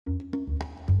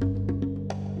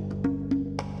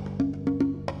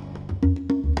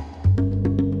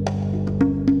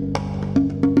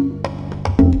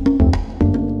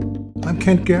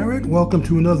Kent Garrett. Welcome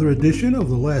to another edition of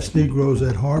The Last Negroes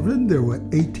at Harvard. There were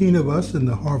 18 of us in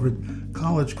the Harvard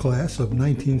College class of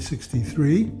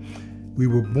 1963. We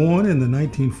were born in the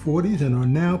 1940s and are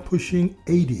now pushing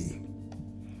 80.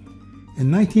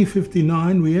 In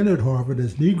 1959, we entered Harvard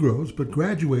as Negroes, but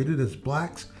graduated as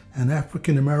Blacks and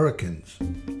African Americans.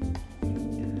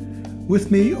 With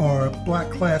me are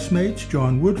Black classmates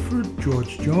John Woodford,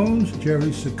 George Jones, Jerry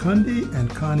Secundi, and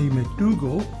Connie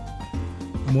McDougall.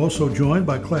 I'm also joined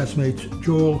by classmates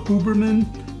Joel Huberman,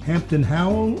 Hampton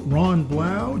Howell, Ron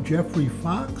Blau, Jeffrey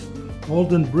Fox,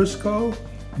 Alden Briscoe,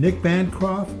 Nick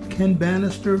Bancroft, Ken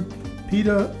Bannister,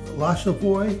 Peter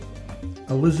Lasavoy,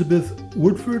 Elizabeth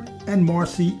Woodford, and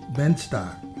Marcy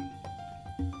Benstock.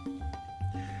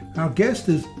 Our guest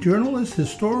is journalist,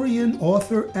 historian,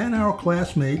 author, and our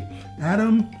classmate,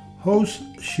 Adam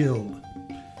Hochschild.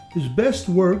 His best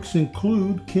works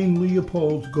include King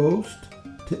Leopold's Ghost,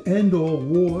 To End All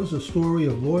Wars, A Story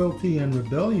of Loyalty and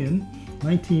Rebellion,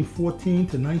 1914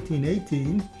 to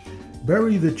 1918,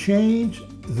 Bury the Change,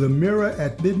 The Mirror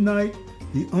at Midnight,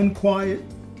 The Unquiet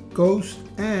Ghost,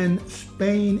 and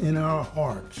Spain in Our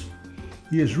Hearts.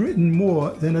 He has written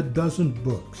more than a dozen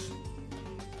books.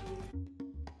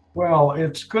 Well,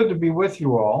 it's good to be with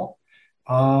you all.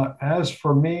 As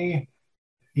for me,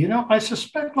 I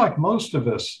suspect, like most of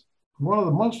us, one of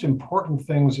the most important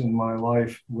things in my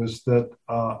life was that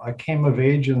I came of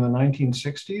age in the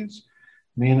 1960s.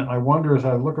 I wonder, as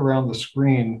I look around the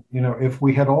screen, if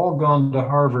we had all gone to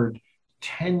Harvard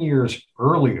 10 years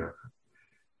earlier,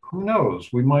 who knows?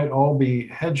 We might all be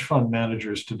hedge fund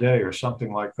managers today or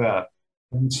something like that,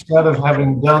 instead of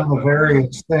having done the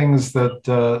various things that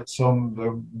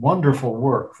the wonderful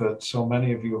work that so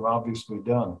many of you have obviously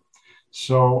done.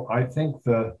 So I think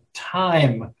the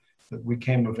time that we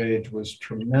came of age was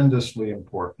tremendously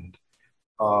important.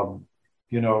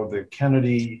 The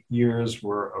Kennedy years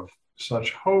were of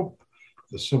such hope.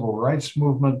 The civil rights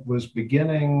movement was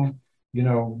beginning.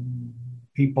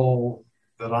 People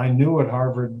that I knew at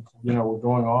Harvard, were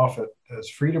going off as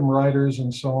freedom riders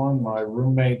and so on. My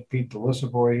roommate, Pete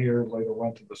Delisavoy here, later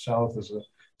went to the South as a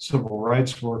civil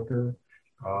rights worker.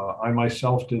 I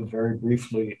myself did very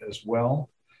briefly as well.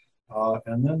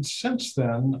 And then since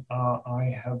then,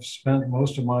 I have spent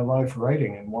most of my life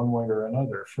writing in one way or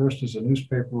another, first as a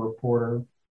newspaper reporter,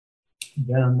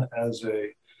 then as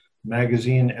a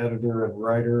magazine editor and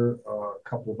writer. A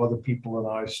couple of other people and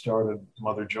I started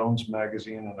Mother Jones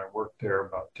magazine, and I worked there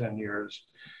about 10 years.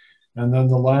 And then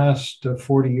the last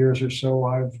 40 years or so,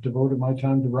 I've devoted my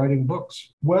time to writing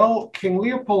books. Well, King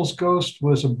Leopold's Ghost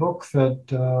was a book that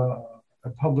I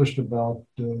published about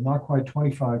not quite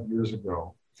 25 years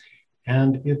ago.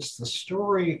 And it's the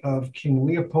story of King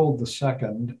Leopold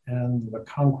II and the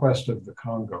conquest of the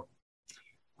Congo.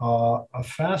 A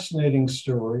fascinating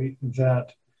story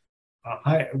that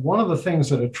one of the things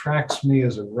that attracts me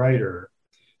as a writer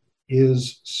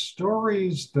is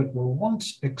stories that were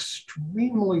once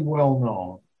extremely well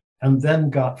known and then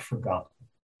got forgotten,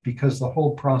 because the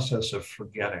whole process of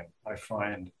forgetting I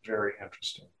find very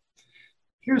interesting.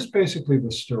 Here's basically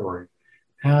the story.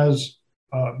 As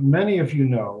many of you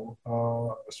know,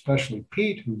 especially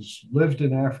Pete, who's lived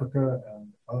in Africa, and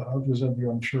others of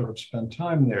you I'm sure have spent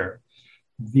time there,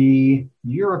 the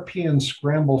European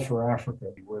scramble for Africa,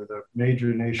 where the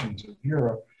major nations of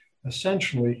Europe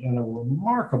essentially in a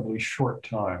remarkably short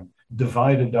time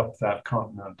divided up that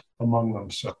continent among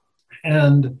themselves.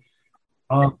 And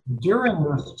during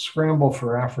the scramble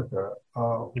for Africa,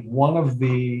 one of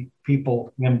the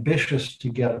people ambitious to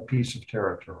get a piece of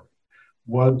territory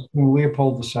was King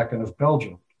Leopold II of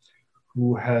Belgium,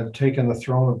 who had taken the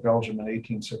throne of Belgium in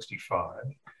 1865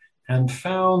 and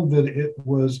found that it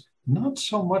was not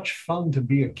so much fun to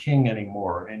be a king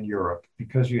anymore in Europe,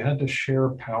 because you had to share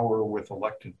power with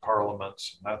elected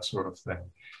parliaments and that sort of thing.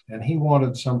 And he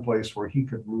wanted someplace where he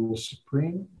could rule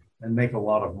supreme and make a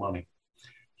lot of money.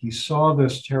 He saw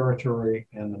this territory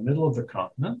in the middle of the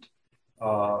continent,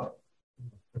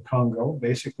 the Congo,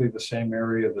 basically the same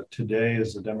area that today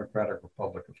is the Democratic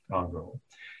Republic of Congo.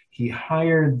 He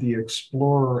hired the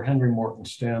explorer Henry Morton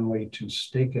Stanley to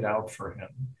stake it out for him,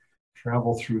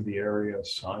 travel through the area,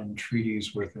 sign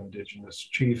treaties with indigenous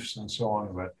chiefs and so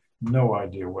on, but no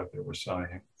idea what they were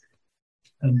signing.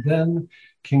 And then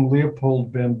King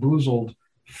Leopold bamboozled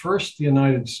first the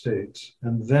United States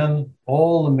and then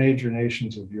all the major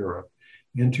nations of Europe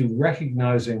into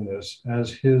recognizing this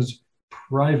as his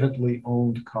privately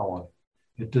owned colony.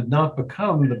 It did not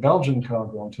become the Belgian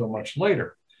Congo until much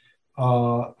later.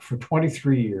 For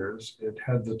 23 years, it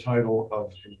had the title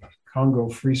of the Congo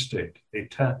Free State,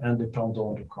 État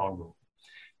indépendant du Congo.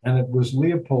 And it was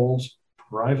Leopold's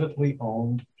privately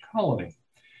owned colony.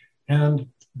 And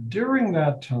during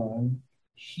that time,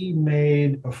 he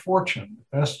made a fortune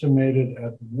estimated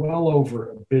at well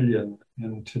over $1 billion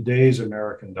in today's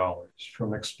American dollars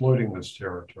from exploiting this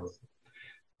territory.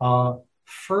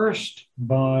 First,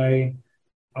 by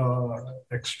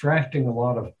extracting a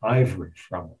lot of ivory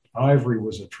from it. Ivory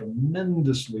was a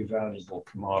tremendously valuable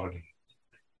commodity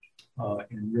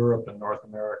in Europe and North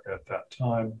America at that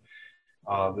time.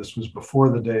 This was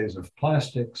before the days of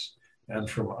plastics. And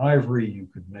from ivory, you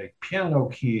could make piano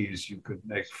keys, you could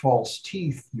make false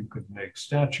teeth, you could make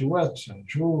statuettes and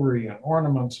jewelry and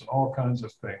ornaments and all kinds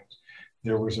of things.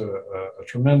 There was a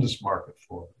tremendous market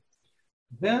for it.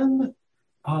 Then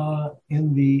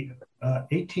in the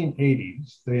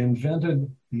 1880s, they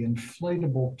invented the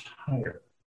inflatable tire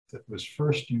that was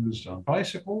first used on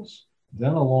bicycles.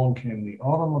 Then along came the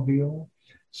automobile.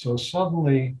 So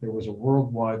suddenly there was a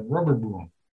worldwide rubber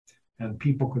boom, and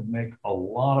people could make a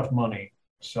lot of money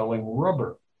selling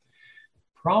rubber.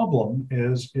 Problem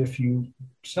is, if you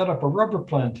set up a rubber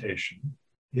plantation,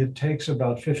 it takes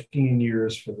about 15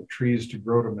 years for the trees to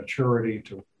grow to maturity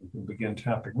to begin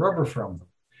tapping rubber from them.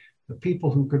 The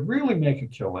people who could really make a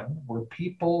killing were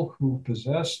people who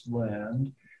possessed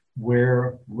land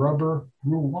where rubber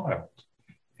grew wild.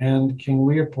 And King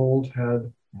Leopold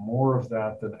had more of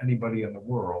that than anybody in the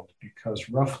world, because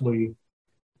roughly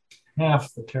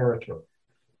half the territory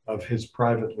of his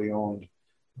privately owned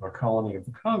colony of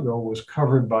the Congo was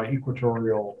covered by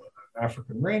equatorial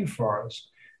African rainforest,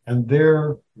 and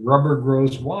there rubber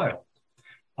grows wild.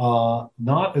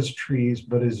 Not as trees,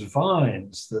 but as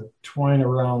vines that twine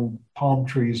around palm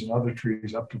trees and other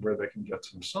trees up to where they can get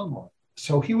some sunlight.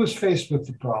 So he was faced with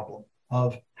the problem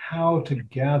of how to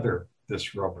gather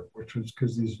this rubber, which was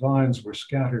because these vines were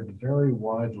scattered very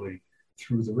widely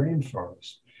through the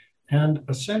rainforest. And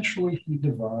essentially, he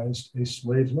devised a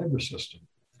slave labor system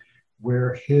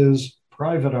where his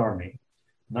private army,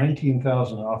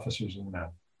 19,000 officers and men,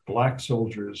 black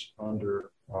soldiers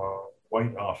under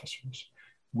white officers,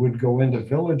 would go into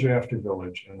village after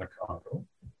village in the Congo.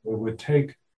 They would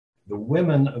take the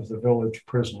women of the village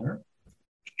prisoner,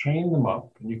 chain them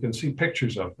up, and you can see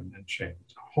pictures of them in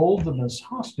chains, hold them as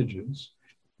hostages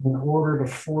in order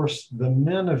to force the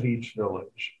men of each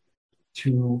village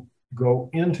to go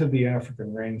into the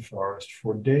African rainforest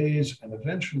for days and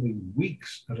eventually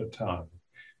weeks at a time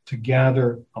to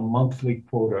gather a monthly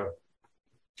quota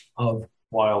of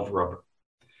wild rubber.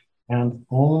 And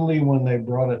only when they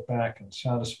brought it back and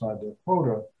satisfied their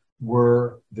quota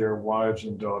were their wives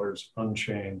and daughters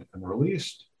unchained and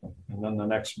released. And then the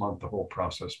next month, the whole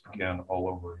process began all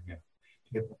over again.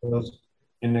 It was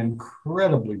an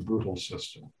incredibly brutal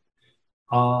system.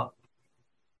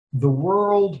 The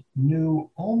world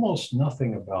knew almost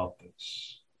nothing about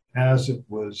this as it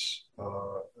was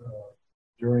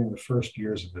during the first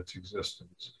years of its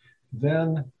existence.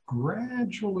 Then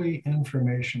gradually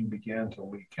information began to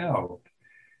leak out.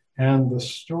 And the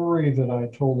story that I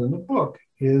told in the book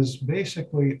is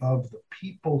basically of the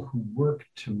people who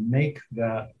worked to make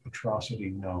that atrocity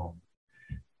known.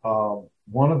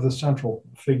 One of the central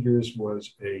figures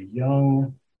was a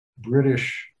young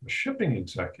British shipping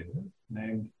executive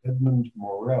named Edmund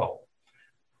Morel,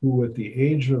 who at the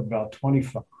age of about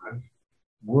 25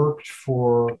 worked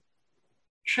for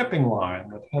shipping line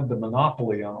that had the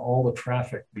monopoly on all the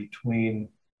traffic between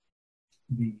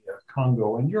the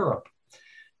Congo and Europe.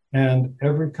 And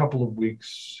every couple of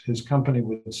weeks, his company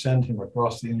would send him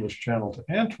across the English Channel to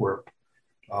Antwerp,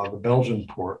 the Belgian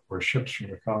port where ships from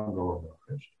the Congo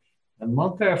arrived. And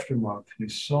month after month, he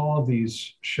saw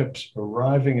these ships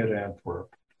arriving at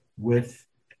Antwerp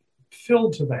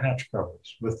filled to the hatch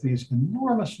covers with these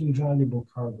enormously valuable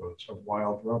cargoes of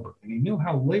wild rubber. And he knew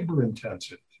how labor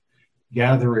intensive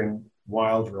gathering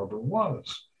wild rubber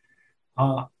was.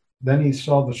 Then he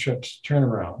saw the ships turn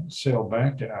around, sail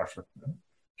back to Africa,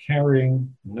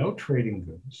 carrying no trading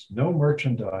goods, no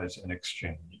merchandise in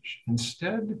exchange,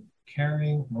 instead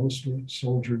carrying mostly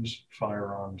soldiers,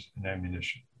 firearms, and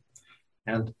ammunition.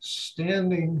 And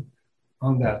standing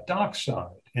on that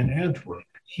dockside in Antwerp,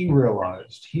 he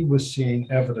realized he was seeing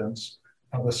evidence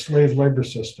of a slave labor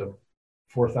system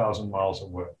 4,000 miles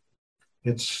away.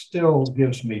 It still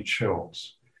gives me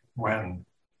chills when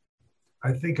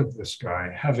I think of this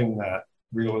guy having that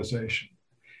realization.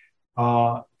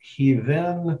 He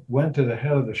then went to the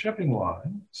head of the shipping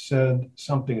line, said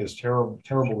something is terrible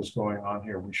is going on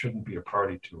here. We shouldn't be a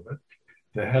party to it.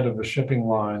 The head of the shipping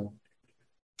line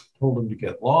told him to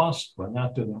get lost. When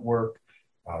that didn't work,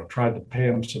 tried to pay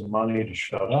him some money to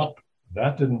shut up.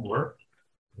 That didn't work.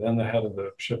 Then the head of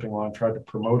the shipping line tried to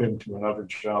promote him to another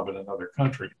job in another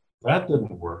country. That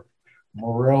didn't work.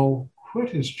 Morel quit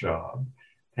his job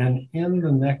and in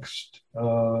the next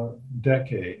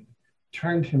decade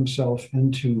turned himself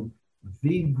into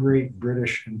the great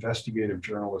British investigative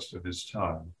journalist of his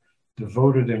time,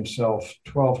 devoted himself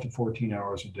 12 to 14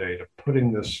 hours a day to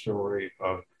putting this story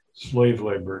of slave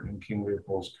labor in King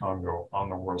Leopold's Congo on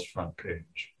the world's front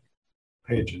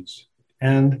pages.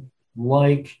 And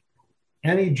like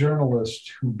any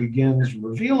journalist who begins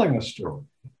revealing a story,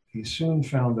 he soon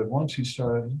found that once he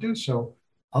started to do so,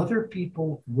 other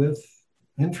people with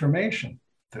information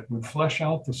that would flesh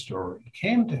out the story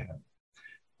came to him.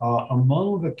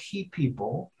 Among the key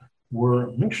people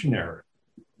were missionaries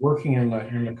working in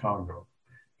the Congo.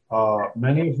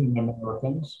 Many of them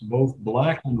Americans, both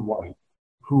black and white,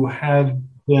 who had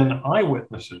been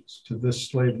eyewitnesses to this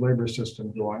slave labor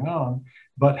system going on,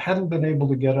 but hadn't been able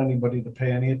to get anybody to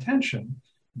pay any attention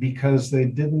because they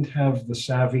didn't have the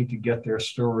savvy to get their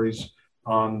stories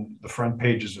on the front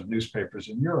pages of newspapers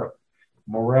in Europe.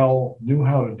 Morel knew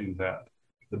how to do that.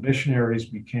 The missionaries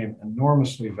became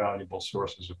enormously valuable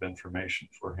sources of information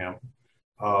for him.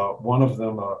 One of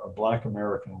them, a Black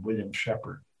American, William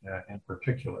Shepherd in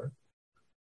particular.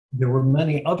 There were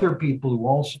many other people who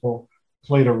also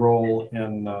played a role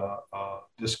in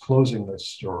disclosing this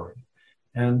story.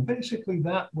 And basically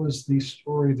that was the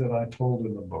story that I told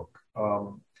in the book.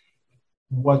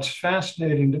 What's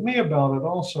fascinating to me about it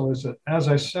also is that, as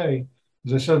I said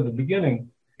at the beginning,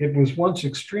 it was once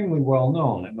extremely well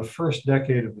known. In the first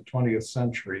decade of the 20th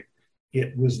century,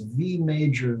 it was the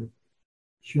major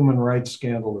human rights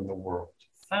scandal in the world.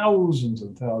 Thousands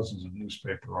and thousands of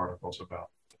newspaper articles about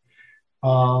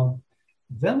it.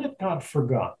 Then it got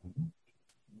forgotten.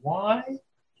 Why?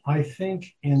 I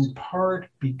think in part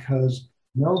because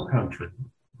no country,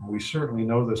 we certainly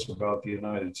know this about the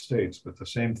United States, but the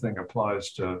same thing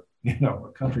applies to,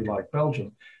 a country like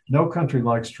Belgium. No country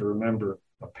likes to remember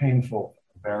a painful,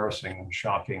 embarrassing, and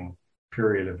shocking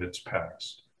period of its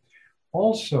past.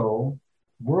 Also,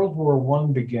 World War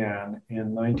I began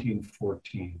in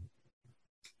 1914,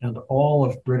 and all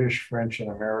of British, French, and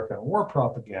American war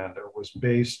propaganda was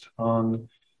based on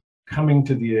coming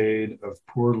to the aid of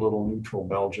poor little neutral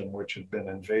Belgium, which had been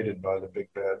invaded by the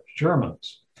big bad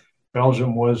Germans.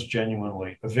 Belgium was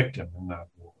genuinely a victim in that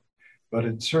war, but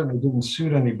it certainly didn't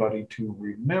suit anybody to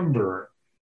remember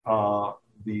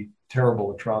the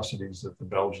terrible atrocities that the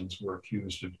Belgians were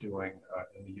accused of doing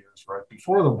in the years right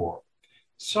before the war.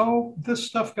 So this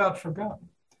stuff got forgotten.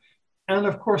 And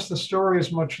of course, the story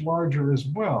is much larger as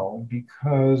well,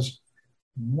 because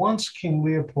once King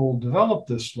Leopold developed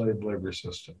this slave labor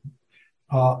system,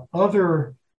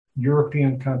 other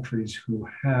European countries who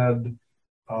had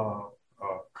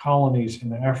colonies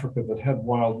in Africa that had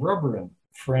wild rubber in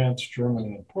France,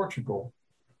 Germany, and Portugal,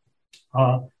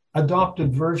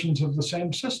 adopted versions of the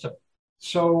same system.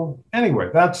 So anyway,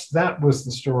 that was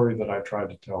the story that I tried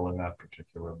to tell in that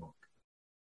particular book.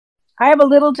 I have a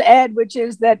little to add, which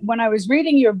is that when I was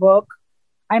reading your book,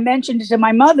 I mentioned it to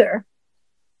my mother,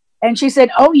 and she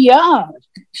said, oh, yeah,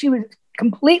 she was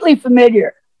completely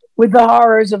familiar with the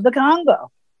horrors of the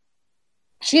Congo.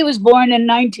 She was born in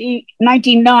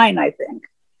 1909, I think.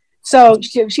 So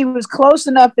she was close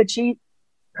enough that she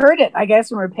heard it, I guess,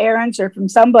 from her parents or from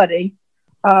somebody.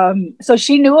 So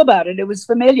she knew about it. It was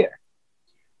familiar.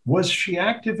 Was she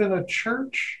active in a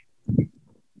church?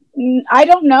 I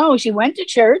don't know. She went to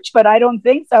church, but I don't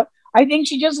think so. I think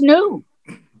she just knew.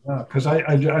 Because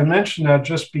I mentioned that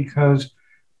just because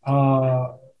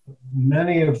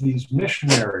many of these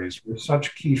missionaries were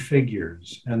such key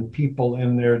figures, and people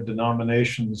in their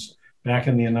denominations back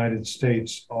in the United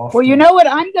States often... Well, you know what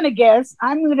I'm going to guess?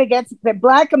 I'm going to guess that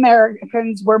Black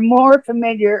Americans were more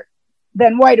familiar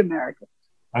than white Americans.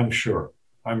 I'm sure.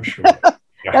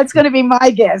 Yeah. That's going to be my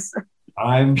guess.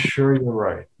 I'm sure you're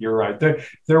right. You're right.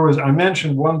 There was, I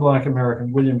mentioned one Black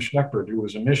American, William Shepherd, who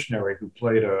was a missionary who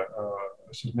played a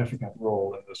significant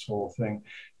role in this whole thing.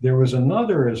 There was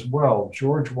another as well,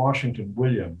 George Washington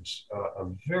Williams, a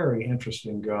very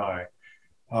interesting guy,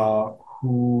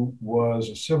 who was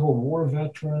a Civil War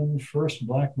veteran, first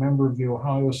Black member of the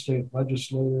Ohio State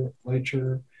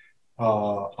Legislature,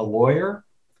 a lawyer,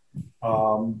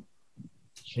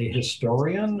 a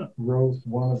historian, wrote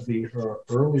one of the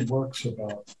early works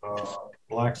about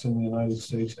Blacks in the United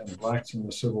States and Blacks in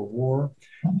the Civil War,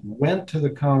 went to the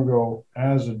Congo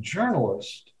as a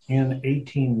journalist in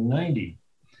 1890,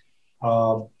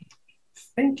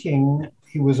 thinking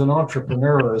he was an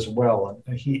entrepreneur as well.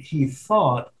 And he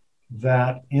thought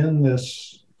that in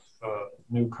this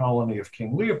new colony of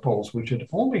King Leopold's, which had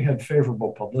only had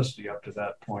favorable publicity up to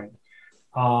that point,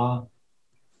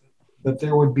 that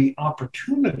there would be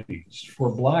opportunities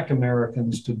for Black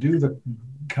Americans to do the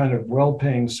kind of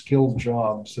well-paying, skilled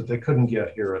jobs that they couldn't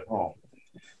get here at home.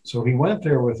 So he went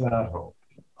there with that hope,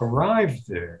 arrived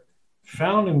there,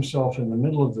 found himself in the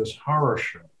middle of this horror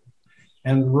show,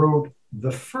 and wrote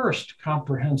the first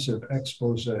comprehensive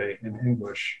expose in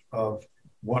English of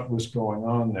what was going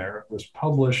on there. It was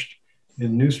published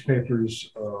in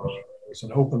newspapers as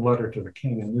an open letter to the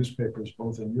king in newspapers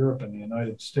both in Europe and the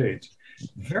United States.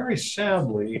 Very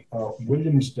sadly,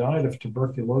 Williams died of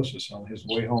tuberculosis on his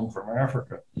way home from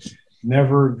Africa.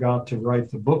 Never got to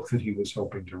write the book that he was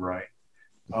hoping to write,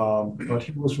 but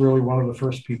he was really one of the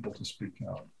first people to speak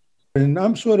out. And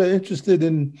I'm sort of interested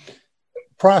in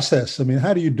process. I mean,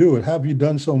 how do you do it? How have you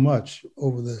done so much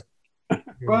over the years?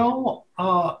 Well,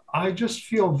 I just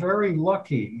feel very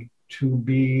lucky to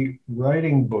be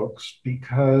writing books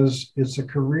because it's a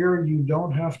career you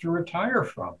don't have to retire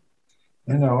from.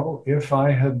 You know, if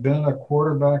I had been a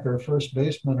quarterback or a first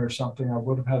baseman or something, I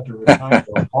would have had to retire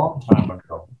a long time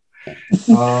ago.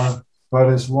 But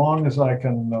as long as I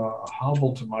can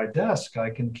hobble to my desk, I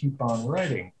can keep on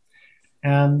writing.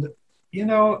 And, you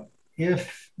know,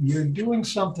 if you're doing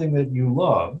something that you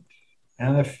love,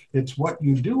 and if it's what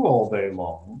you do all day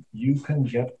long, you can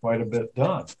get quite a bit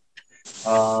done.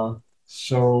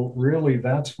 So really,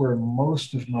 that's where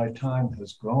most of my time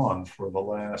has gone for the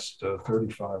last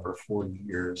 35 or 40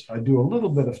 years. I do a little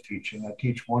bit of teaching. I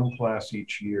teach one class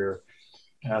each year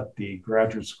at the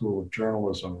Graduate School of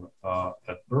Journalism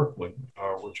at Berkeley,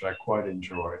 which I quite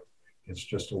enjoy. It's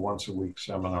just a once-a-week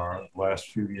seminar. The last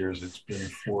few years, it's been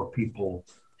for people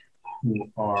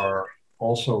who are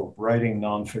also writing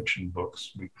nonfiction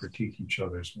books. We critique each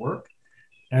other's work.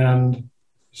 And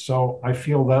so I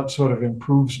feel that sort of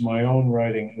improves my own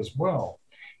writing as well.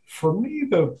 For me,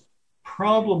 the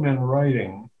problem in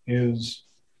writing is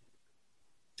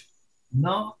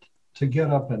not to get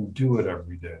up and do it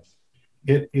every day.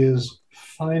 It is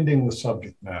finding the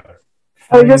subject matter.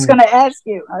 I was just going to ask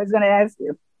you.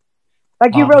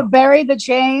 Like you wrote Bury the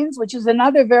Chains, which is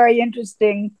another very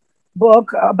interesting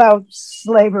book about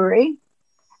slavery.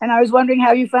 And I was wondering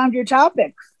how you found your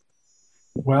topics.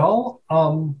 Well,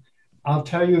 I'll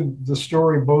tell you the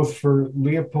story both for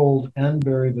Leopold and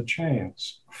Bury the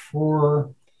Chains.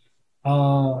 For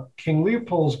King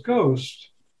Leopold's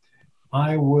Ghost,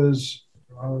 I was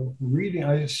reading,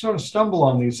 I sort of stumble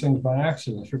on these things by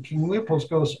accident. For King Leopold's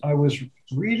Ghost, I was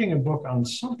reading a book on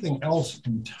something else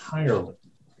entirely.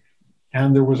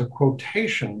 And there was a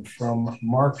quotation from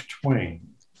Mark Twain.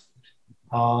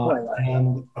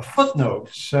 And a footnote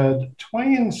said,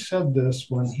 Twain said this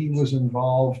when he was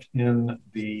involved in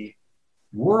the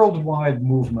worldwide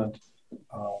movement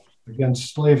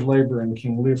against slave labor in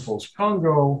King Leopold's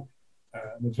Congo,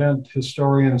 an event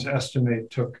historians estimate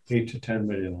took 8 to 10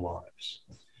 million lives.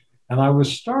 And I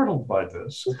was startled by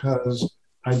this because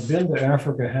I'd been to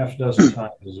Africa half a dozen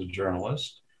times as a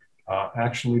journalist.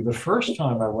 Actually, the first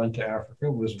time I went to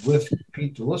Africa was with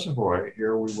Pete DeLisavoy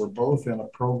here. We were both in a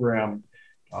program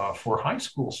for high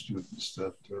school students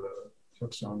that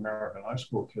took some American high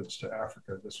school kids to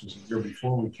Africa. This was a year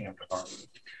before we came to Harvard.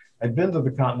 I'd been to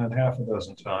the continent half a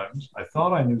dozen times. I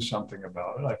thought I knew something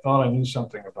about it. I thought I knew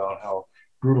something about how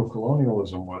brutal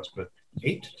colonialism was, but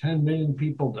 8 to 10 million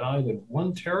people died in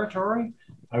one territory?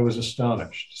 I was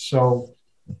astonished. So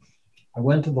I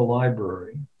went to the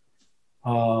library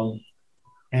and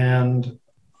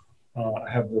I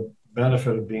have the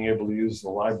benefit of being able to use the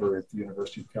library at the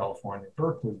University of California,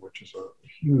 Berkeley, which is a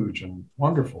huge and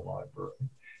wonderful library.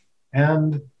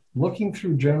 And looking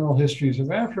through general histories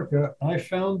of Africa, I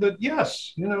found that,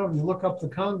 yes, you know, if you look up the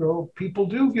Congo, people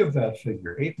do give that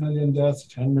figure, 8 million deaths,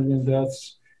 10 million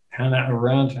deaths. Hannah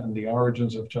Arendt and the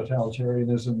Origins of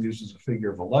Totalitarianism uses a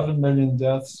figure of 11 million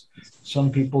deaths.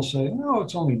 Some people say, no,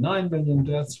 it's only 9 million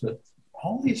deaths, but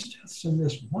all these deaths in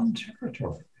this one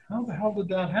territory, how the hell did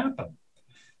that happen?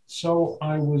 So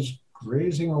I was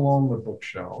grazing along the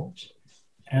bookshelves,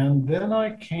 and then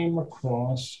I came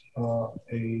across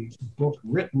a book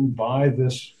written by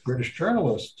this British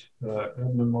journalist,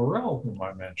 Edmund Morel, whom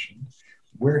I mentioned,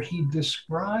 where he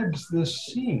describes this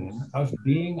scene of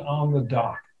being on the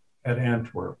dock at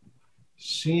Antwerp,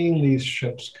 seeing these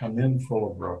ships come in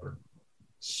full of rubber,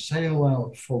 sail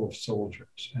out full of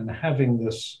soldiers, and having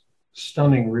this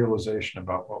stunning realization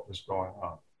about what was going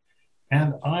on.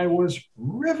 And I was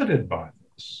riveted by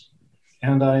this.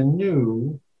 And I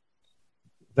knew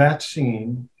that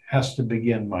scene has to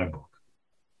begin my book.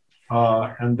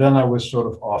 And then I was sort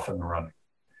of off and running.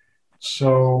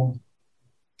 So,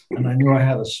 and I knew I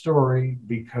had a story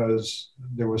because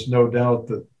there was no doubt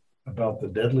that about the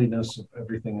deadliness of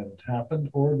everything that had happened,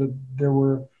 or that there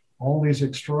were all these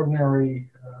extraordinary,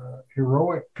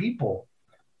 heroic people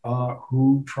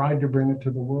who tried to bring it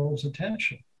to the world's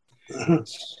attention.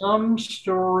 Some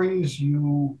stories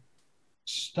you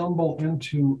stumble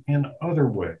into in other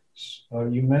ways.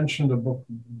 You mentioned the book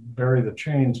Bury the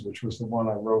Chains, which was the one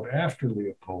I wrote after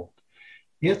Leopold.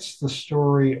 It's the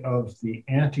story of the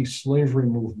anti-slavery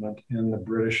movement in the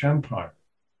British Empire.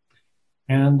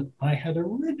 And I had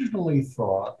originally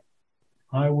thought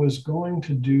I was going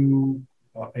to do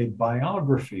a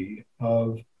biography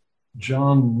of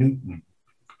John Newton,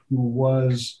 who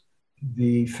was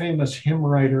the famous hymn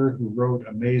writer who wrote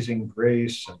Amazing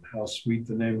Grace and How Sweet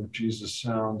the Name of Jesus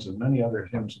Sounds and many other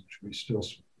hymns which we still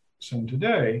sing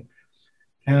today.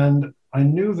 And I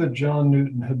knew that John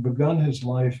Newton had begun his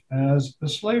life as a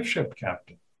slave ship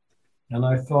captain. And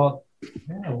I thought,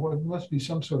 well, it must be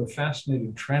some sort of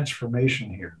fascinating transformation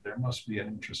here. There must be an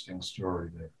interesting story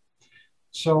there.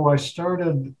 So I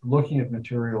started looking at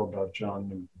material about John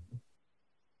Newton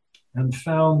and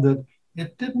found that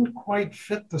it didn't quite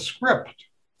fit the script.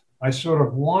 I sort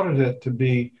of wanted it to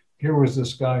be, here was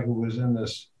this guy who was in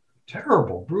this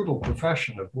terrible, brutal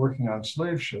profession of working on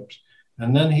slave ships,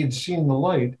 and then he'd seen the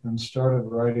light and started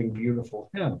writing beautiful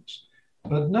hymns.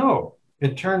 But no,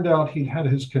 it turned out he'd had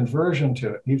his conversion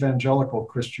to evangelical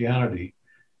Christianity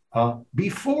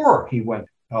before he went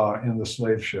in the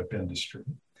slave ship industry,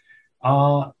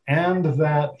 and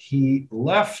that he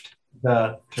left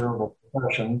that terrible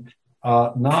profession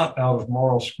not out of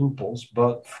moral scruples,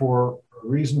 but for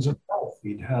reasons of health.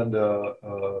 He'd had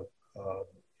an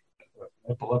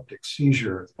epileptic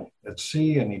seizure at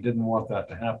sea, and he didn't want that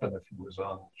to happen if he was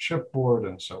on shipboard,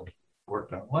 and so he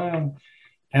worked on land.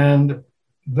 And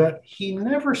that he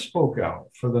never spoke out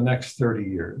for the next 30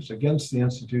 years against the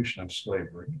institution of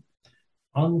slavery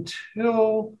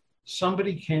until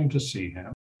somebody came to see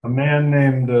him, a man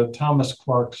named Thomas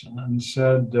Clarkson, and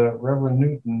said, Reverend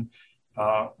Newton,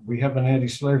 we have an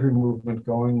anti-slavery movement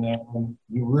going now, and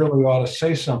you really ought to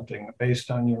say something based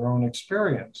on your own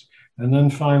experience. And then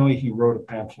finally, he wrote a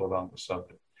pamphlet on the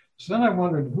subject. So then I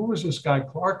wondered, who was this guy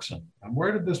Clarkson, and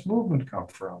where did this movement come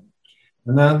from?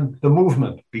 And then the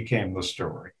movement became the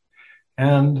story.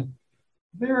 And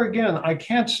there again, I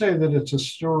can't say that it's a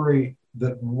story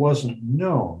that wasn't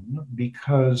known,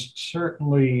 because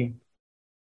certainly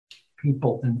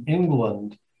people in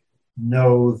England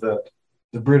know that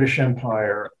the British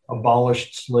Empire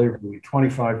abolished slavery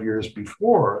 25 years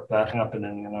before that happened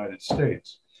in the United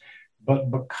States. But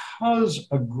because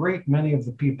a great many of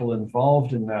the people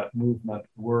involved in that movement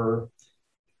were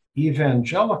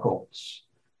evangelicals,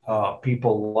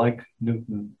 people like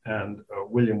Newton and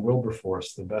William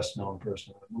Wilberforce, the best known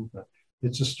person in the movement,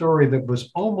 it's a story that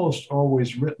was almost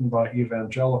always written by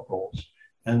evangelicals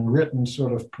and written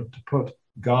sort of to put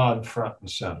God front and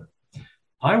center.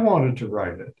 I wanted to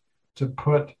write it to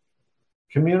put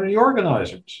community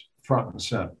organizers front and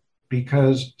center,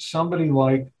 because somebody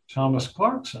like Thomas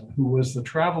Clarkson, who was the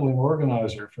traveling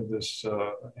organizer for this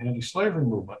anti-slavery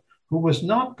movement, who was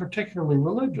not particularly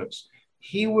religious,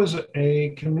 he was a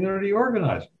community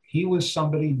organizer. He was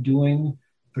somebody doing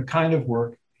the kind of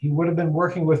work. He would have been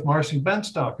working with Marcy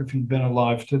Benstock if he'd been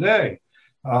alive today,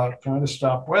 trying to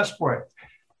stop Westway.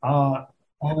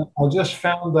 And I just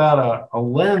found that a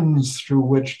lens through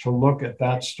which to look at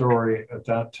that story at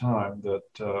that time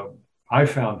that I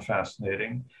found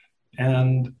fascinating.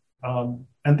 And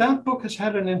that book has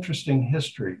had an interesting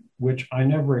history, which I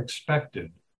never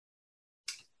expected.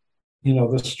 You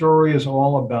know, the story is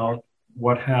all about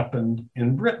what happened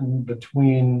in Britain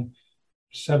between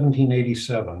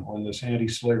 1787, when this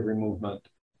anti-slavery movement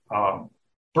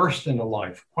burst into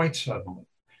life quite suddenly,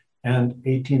 and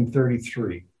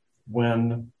 1833,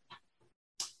 when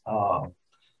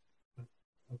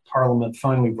Parliament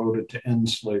finally voted to end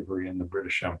slavery in the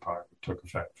British Empire. It took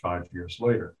effect 5 years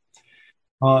later.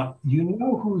 You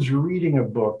know who's reading a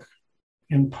book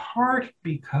in part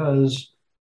because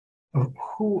of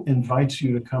who invites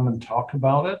you to come and talk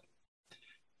about it.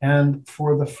 And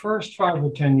for the first 5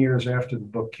 or 10 years after the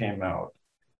book came out,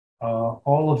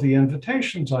 all of the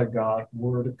invitations I got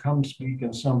were to come speak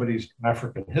in somebody's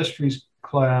African histories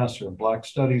class or Black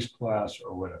studies class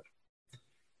or whatever.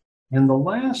 In the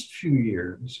last few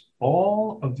years,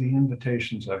 all of the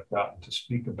invitations I've gotten to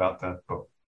speak about that book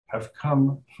have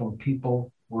come from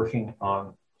people working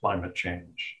on climate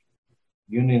change.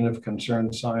 Union of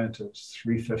Concerned Scientists,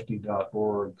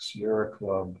 350.org, Sierra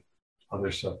Club, other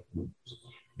subgroups.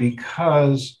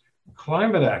 Because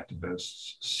climate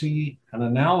activists see an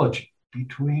analogy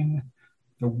between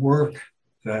the work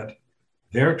that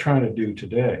they're trying to do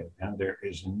today, and there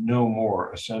is no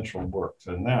more essential work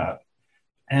than that,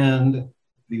 and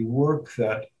the work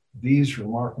that these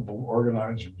remarkable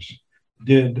organizers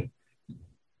did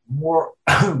more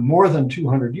than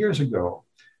 200 years ago,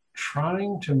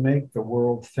 trying to make the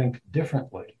world think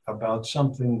differently about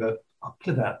something that up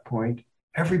to that point,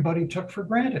 everybody took for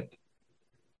granted.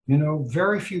 You know,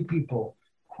 very few people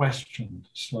questioned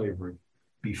slavery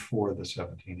before the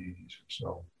 1780s or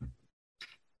so.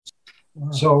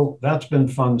 Wow. So that's been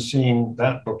fun seeing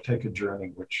that book take a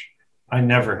journey, which I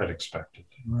never had expected.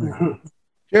 Right.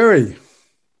 Jerry.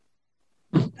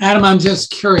 Adam, I'm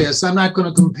just curious. I'm not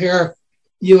going to compare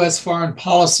U.S. foreign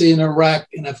policy in Iraq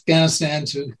and Afghanistan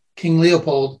to King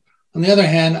Leopold. On the other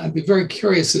hand, I'd be very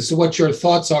curious as to what your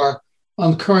thoughts are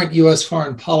on current U.S.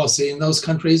 foreign policy in those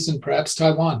countries and perhaps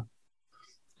Taiwan.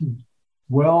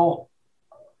 Well,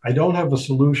 I don't have a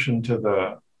solution to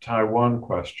the Taiwan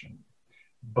question,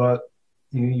 but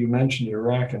you mentioned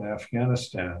Iraq and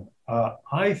Afghanistan.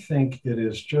 I think it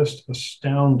is just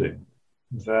astounding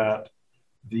that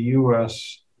the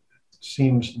U.S.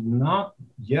 seems not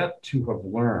yet to have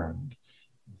learned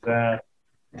that,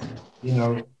 you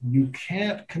know, you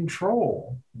can't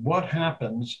control what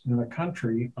happens in a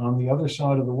country on the other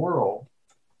side of the world,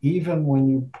 even when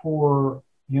you pour,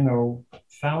 you know,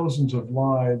 thousands of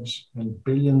lives and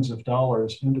billions of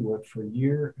dollars into it for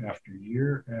year after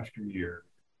year after year.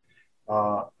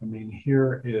 I mean,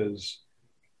 here is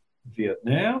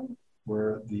Vietnam,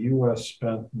 where the U.S.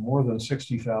 spent more than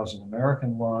 60,000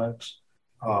 American lives,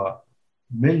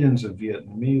 millions of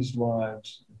Vietnamese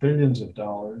lives, billions of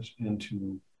dollars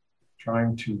into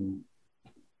trying to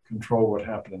control what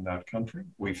happened in that country.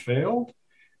 We failed.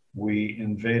 We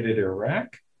invaded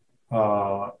Iraq.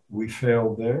 We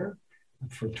failed there.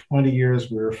 For 20 years,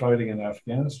 we were fighting in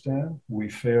Afghanistan. We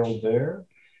failed there.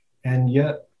 And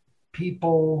yet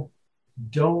people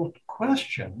don't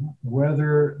question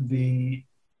whether the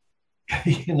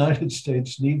United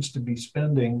States needs to be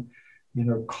spending, you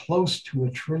know, close to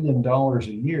 $1 trillion a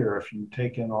year if you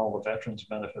take in all the veterans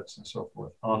benefits and so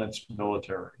forth on its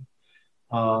military.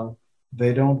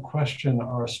 They don't question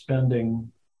our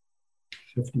spending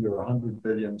 50 or 100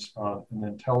 billions on an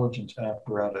intelligence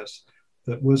apparatus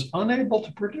that was unable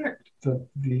to predict that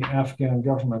the Afghan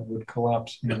government would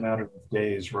collapse in a matter of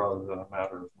days rather than a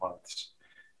matter of months.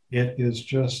 It is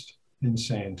just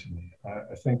insane to me.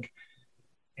 I think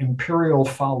imperial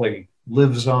folly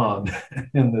lives on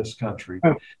in this country.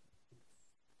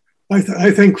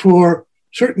 I think for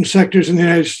certain sectors in the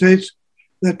United States,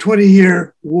 that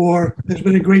 20-year war has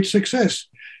been a great success.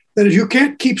 That is, you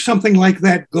can't keep something like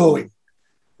that going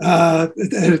at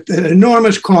an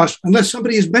enormous cost unless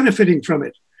somebody is benefiting from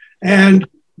it. And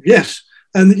yes,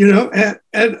 and you know,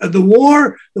 and the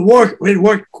war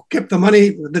kept the money,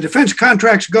 the defense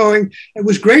contracts going. It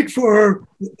was great for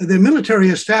the military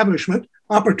establishment,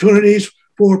 opportunities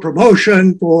for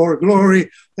promotion, for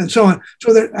glory, and so on.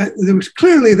 So there was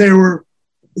clearly there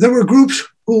were groups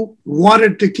who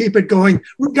wanted to keep it going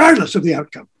regardless of the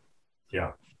outcome.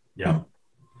 Yeah, yeah.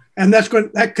 And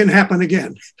that can happen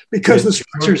again because the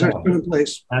structures are put in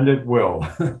place. And it will.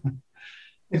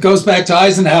 It goes back to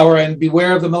Eisenhower and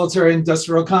beware of the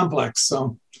military-industrial complex.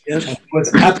 So yes, that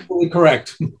was absolutely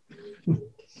correct.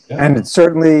 And it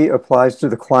certainly applies to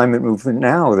the climate movement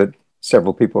now that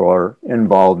several people are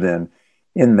involved in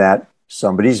that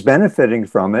somebody's benefiting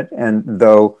from it. And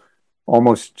though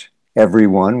almost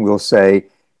everyone will say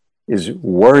is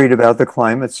worried about the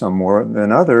climate, some more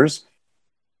than others,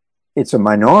 it's a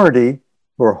minority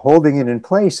who are holding it in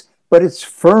place, but it's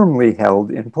firmly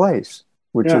held in place,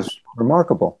 which is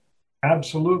remarkable.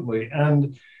 Absolutely.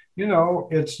 And, you know,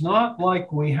 it's not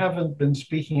like we haven't been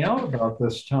speaking out about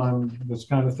this kind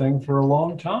of thing for a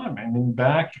long time. I mean,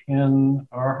 back in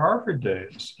our Harvard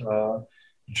days,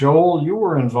 Joel, you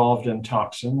were involved in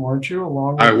Toxin, weren't you?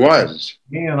 Along with I was.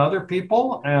 Me and other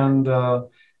people. And,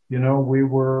 you know, we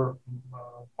were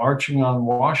marching on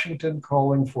Washington,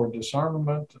 calling for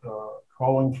disarmament,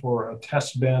 calling for a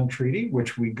test ban treaty,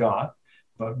 which we got.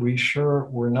 But we sure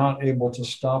were not able to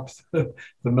stop the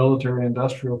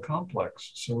military-industrial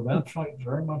complex. So that fight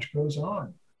very much goes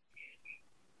on.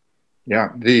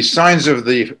 Yeah, the signs of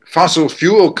the fossil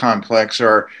fuel complex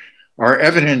are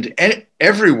evident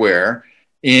everywhere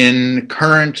in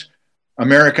current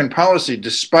American policy,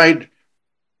 despite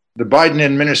the Biden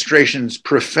administration's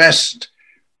professed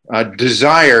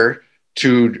desire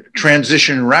to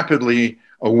transition rapidly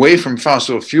away from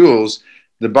fossil fuels.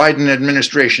 The Biden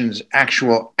administration's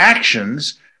actual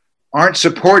actions aren't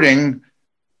supporting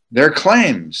their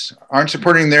claims, aren't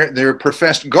supporting their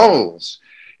professed goals.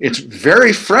 It's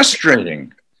very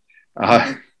frustrating.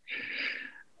 I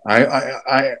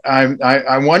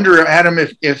wonder, Adam,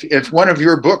 if one of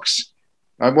your books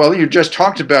Well, you just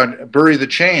talked about Bury the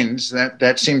Chains.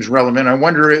 That seems relevant. I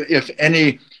wonder if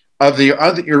any of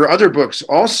your other books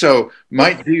also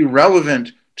might be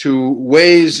relevant to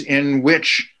ways in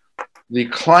which the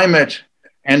climate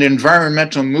and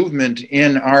environmental movement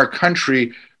in our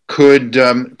country could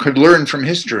learn from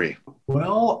history.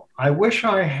 Well, I wish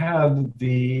I had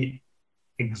the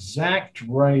exact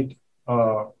right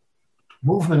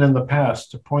movement in the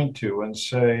past to point to and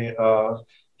say,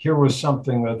 here was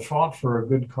something that fought for a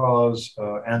good cause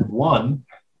and won,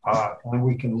 and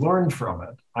we can learn from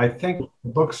it. I think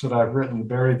the books that I've written,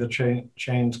 Bury the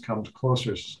Chains, comes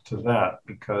closest to that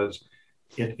because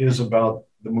it is about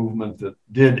the movement that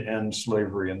did end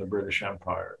slavery in the British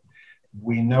Empire.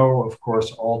 We know, of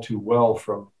course, all too well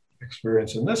from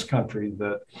experience in this country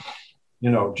that,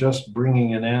 just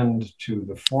bringing an end to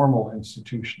the formal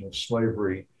institution of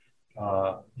slavery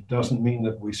doesn't mean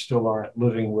that we still aren't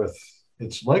living with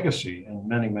its legacy in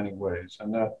many, many ways.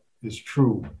 And that is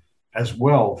true as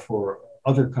well for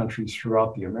other countries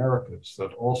throughout the Americas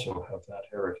that also have that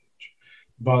heritage.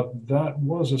 But that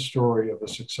was a story of a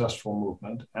successful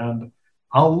movement, and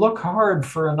I'll look hard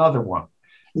for another one.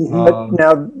 But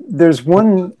now, there's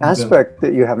one aspect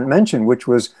that you haven't mentioned, which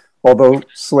was, although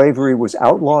slavery was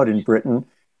outlawed in Britain,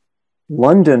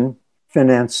 London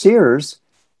financiers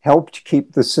helped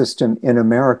keep the system in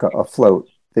America afloat.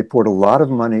 They poured a lot of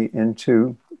money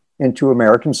into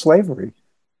American slavery.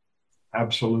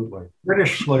 Absolutely.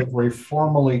 British slavery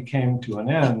formally came to an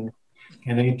end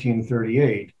in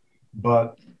 1838,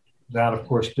 but that, of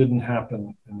course, didn't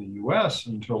happen in the US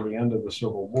until the end of the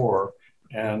Civil War,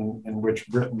 and in which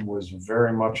Britain was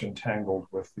very much entangled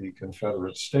with the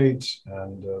Confederate States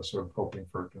and sort of hoping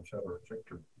for a Confederate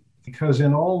victory. Because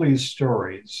in all these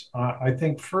stories, I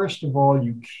think, first of all,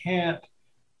 you can't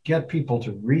get people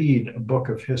to read a book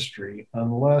of history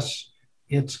unless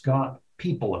it's got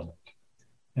people in it.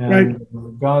 And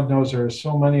right. God knows there are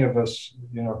so many of us,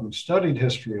 who studied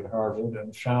history at Harvard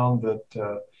and found that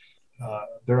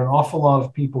there are an awful lot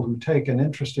of people who take an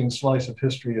interesting slice of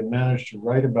history and manage to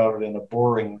write about it in a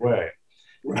boring way.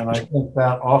 Right. And I think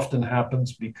that often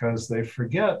happens because they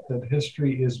forget that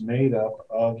history is made up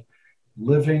of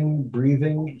living,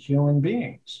 breathing human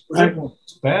beings. Right. Good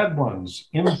ones, bad ones,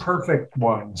 imperfect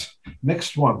ones,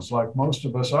 mixed ones, like most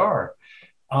of us are.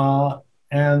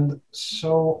 And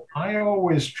so I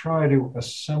always try to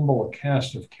assemble a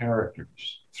cast of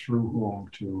characters through whom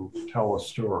to tell a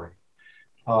story.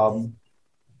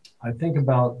 I think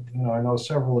about, I know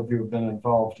several of you have been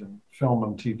involved in film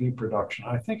and TV production.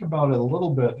 I think about it a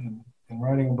little bit in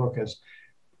writing a book as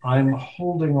I'm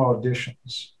holding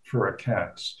auditions for a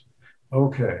cast.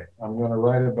 Okay, I'm going to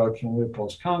write about King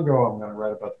Leopold's Congo. I'm going to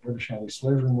write about the British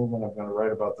anti-slavery movement. I'm going to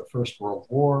write about the First World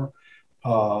War.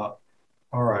 All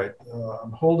right,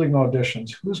 I'm holding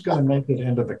auditions. Who's going to make it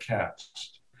into the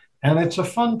cast? And it's a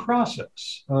fun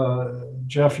process.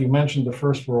 Jeff, you mentioned the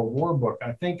First World War book.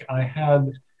 I think I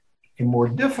had a more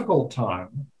difficult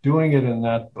time doing it in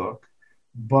that book,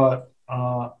 but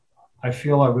I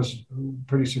feel I was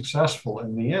pretty successful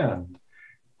in the end.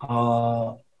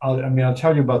 I'll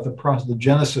tell you about the process. The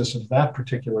genesis of that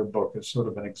particular book is sort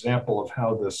of an example of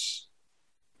how this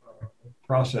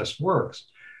process works.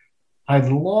 I'd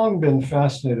long been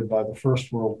fascinated by the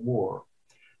First World War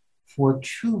for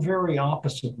two very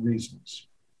opposite reasons.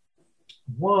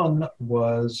 One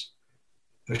was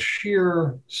the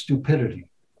sheer stupidity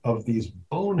of these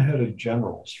boneheaded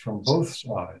generals from both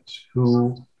sides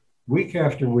who, week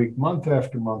after week, month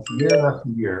after month, year after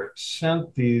year,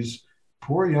 sent these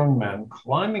poor young men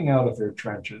climbing out of their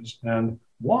trenches and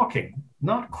walking,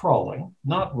 not crawling,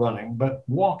 not running, but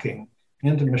walking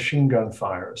into machine gun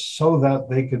fires so that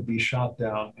they could be shot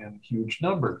down in huge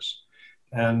numbers.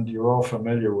 And you're all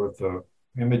familiar with the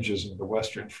images of the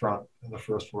Western Front in the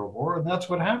First World War, and that's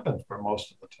what happened for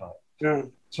most of the time. Yeah.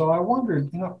 So I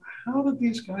wondered, how did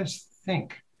these guys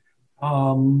think?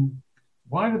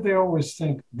 Why did they always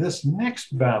think this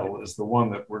next battle is the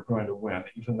one that we're going to win,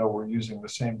 even though we're using the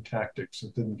same tactics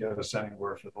that didn't get us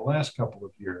anywhere for the last couple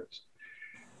of years?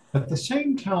 At the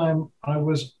same time, I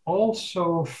was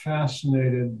also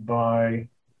fascinated by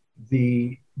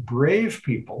the brave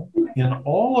people in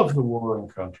all of the warring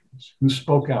countries who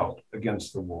spoke out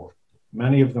against the war.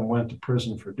 Many of them went to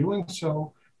prison for doing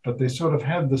so, but they sort of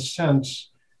had the sense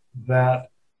that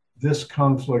this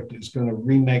conflict is going to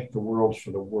remake the world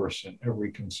for the worse in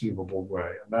every conceivable way.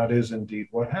 And that is indeed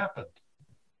what happened.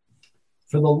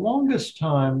 For the longest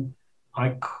time,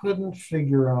 I couldn't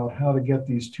figure out how to get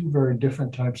these two very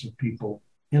different types of people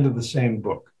into the same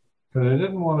book, because I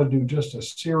didn't want to do just a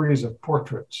series of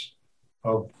portraits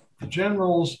of the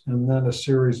generals and then a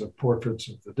series of portraits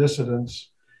of the dissidents.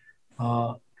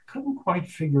 couldn't quite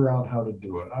figure out how to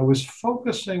do it. I was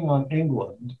focusing on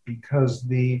England because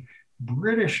the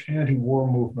British anti-war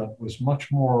movement was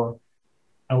much more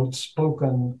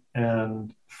outspoken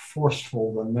and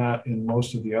forceful than that in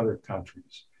most of the other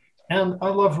countries. And I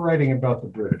love writing about the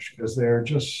British because they're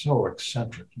just so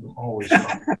eccentric. You always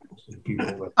find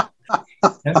people that...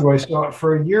 Anyway, so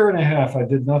for a year and a half, I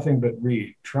did nothing but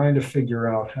read, trying to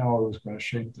figure out how I was going to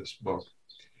shape this book.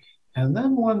 And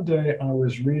then one day I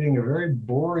was reading a very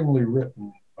boringly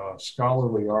written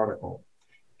scholarly article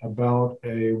about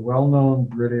a well-known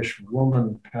British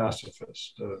woman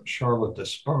pacifist, Charlotte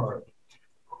Despard,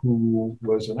 who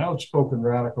was an outspoken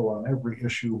radical on every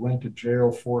issue, went to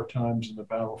jail 4 times in the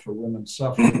battle for women's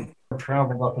suffrage,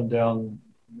 traveled up and down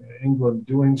England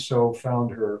doing so, found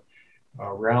her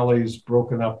rallies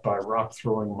broken up by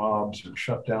rock-throwing mobs or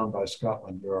shut down by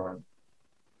Scotland Yard.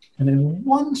 And in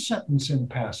one sentence in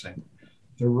passing,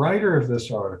 the writer of this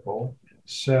article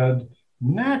said,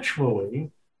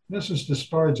 naturally, Mrs.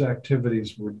 Despard's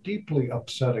activities were deeply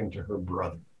upsetting to her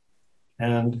brother.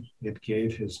 And it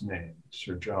gave his name,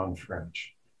 Sir John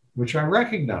French, which I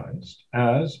recognized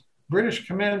as British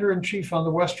Commander-in-Chief on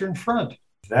the Western Front.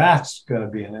 That's going to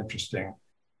be an interesting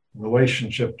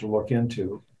relationship to look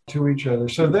into to each other.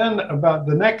 So then about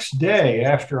the next day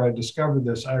after I discovered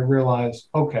this, I realized,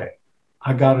 okay,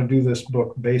 I got to do this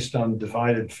book based on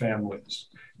divided families.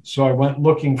 So I went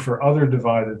looking for other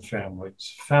divided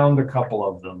families, found a couple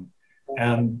of them,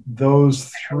 and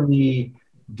those 3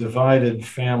 divided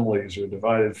families or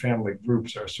divided family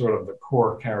groups are sort of the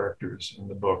core characters in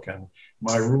the book. And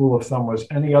my rule of thumb was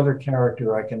any other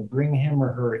character, I can bring him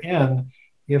or her in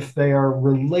if they are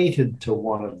related to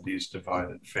one of these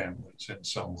divided families in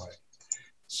some way.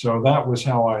 So that was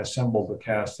how I assembled the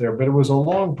cast there. But it was a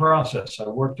long process. I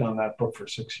worked on that book for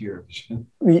 6 years.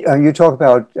 You talk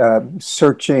about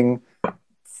searching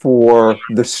for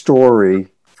the story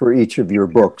for each of your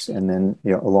books and then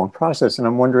a long process. And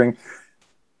I'm wondering,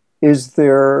 is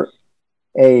there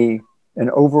an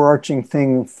overarching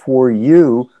thing for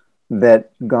you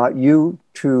that got you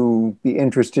to be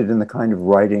interested in the kind of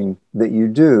writing that you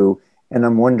do? And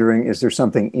I'm wondering, is there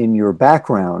something in your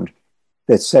background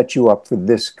that set you up for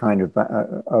this kind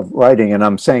of writing? And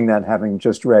I'm saying that having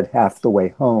just read Half the Way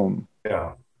Home.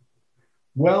 Yeah.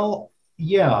 Well,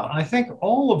 yeah, I think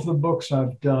all of the books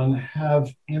I've done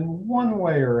have, in one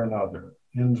way or another,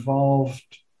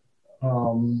 involved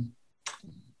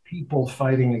people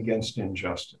fighting against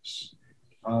injustice.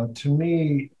 To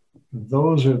me,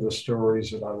 those are the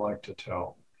stories that I like to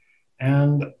tell.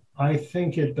 And I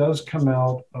think it does come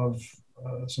out of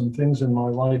some things in my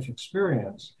life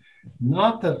experience.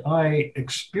 Not that I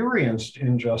experienced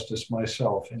injustice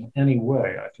myself in any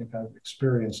way. I think I've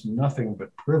experienced nothing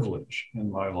but privilege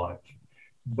in my life.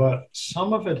 But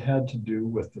some of it had to do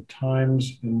with the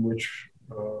times in which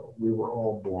we were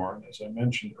all born. As I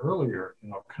mentioned earlier,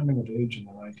 coming of age in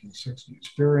the 1960s,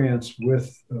 experience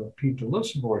with Pete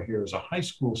DeLisseboy here as a high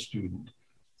school student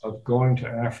of going to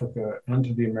Africa and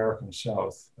to the American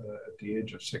South at the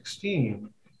age of 16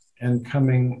 and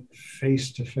coming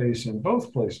face to face in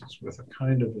both places with a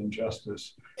kind of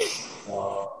injustice,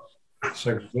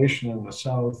 segregation in the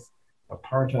South,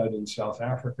 apartheid in South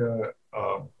Africa,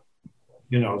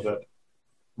 that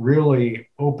really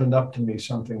opened up to me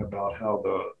something about how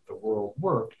the world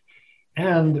worked.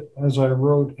 And as I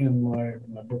wrote in my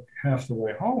book, Half the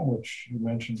Way Home, which you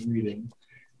mentioned reading,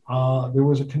 there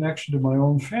was a connection to my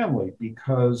own family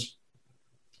because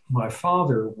my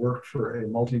father worked for a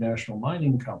multinational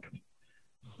mining company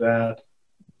that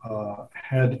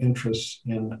had interests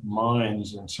in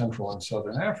mines in Central and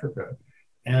Southern Africa.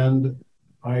 And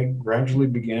I gradually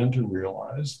began to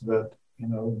realize that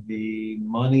the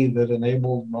money that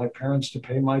enabled my parents to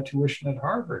pay my tuition at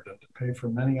Harvard and to pay for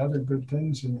many other good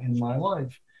things in my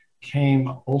life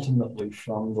came ultimately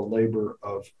from the labor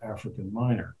of African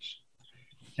miners.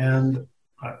 And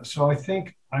so I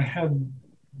think I had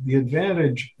the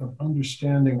advantage of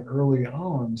understanding early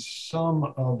on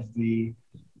some of the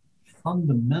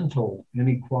fundamental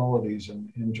inequalities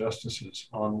and injustices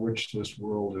on which this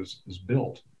world is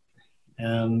built.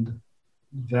 And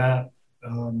that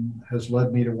has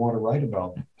led me to want to write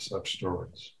about such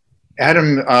stories.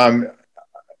 Adam,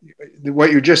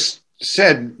 what you just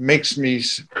said makes me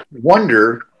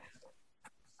wonder.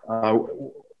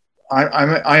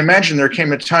 I imagine there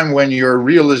came a time when your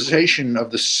realization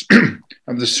of the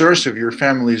source of your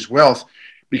family's wealth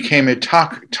became a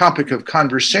topic of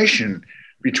conversation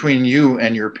between you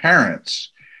and your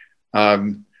parents.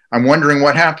 I'm wondering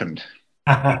what happened.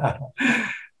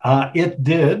 It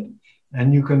did.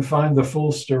 And you can find the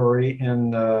full story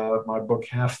in my book,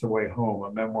 Half the Way Home,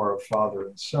 a memoir of father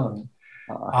and son.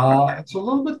 It's a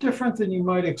little bit different than you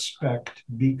might expect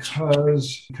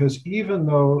because even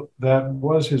though that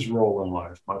was his role in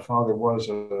life, my father was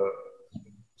an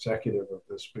executive of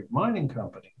this big mining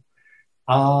company,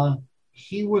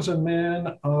 he was a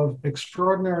man of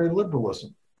extraordinary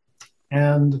liberalism.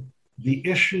 And the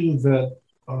issue that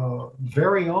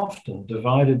very often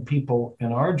divided people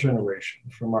in our generation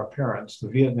from our parents, the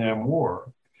Vietnam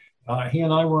War, he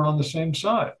and I were on the same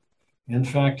side. In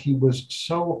fact, he was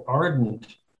so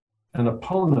ardent an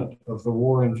opponent of the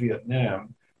war in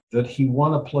Vietnam that he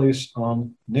won a place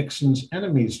on Nixon's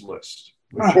enemies list,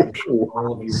 which I'm sure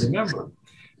all of you remember.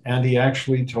 And he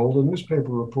actually told a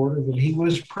newspaper reporter that he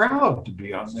was proud to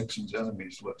be on Nixon's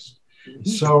enemies list.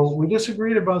 So we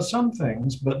disagreed about some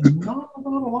things, but not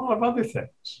about a lot of other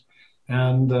things.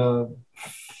 And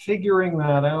figuring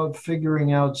that out,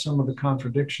 figuring out some of the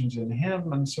contradictions in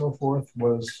him and so forth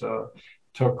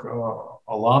took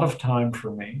a lot of time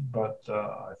for me, but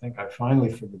I think I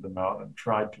finally figured them out and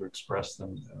tried to express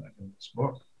them in this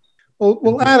book.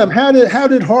 Well, Adam, how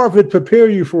did Harvard prepare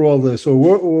you for all this,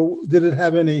 or did it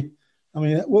have any? I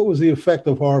mean, what was the effect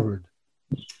of Harvard?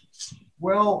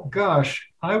 Well, gosh,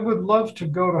 I would love to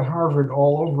go to Harvard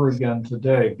all over again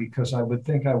today because I would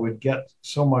think I would get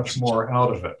so much more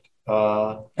out of it.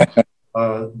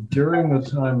 During the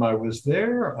time I was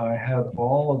there, I had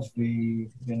all of the,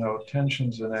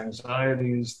 tensions and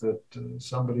anxieties that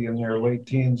somebody in their late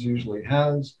teens usually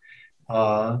has.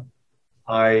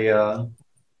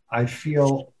 I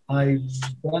feel I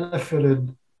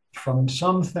benefited from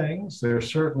some things.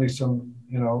 There's certainly some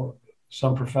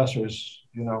professors,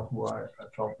 who I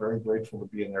felt very grateful to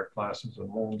be in their classes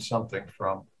and learn something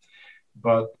from.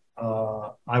 But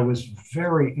I was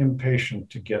very impatient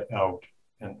to get out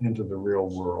and into the real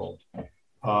world.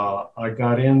 I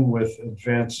got in with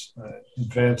advanced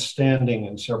standing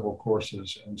in several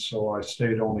courses, and so I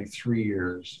stayed only 3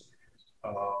 years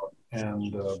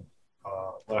and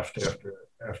left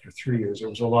after 3 years. It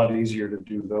was a lot easier to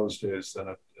do those days than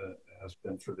it has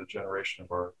been for the generation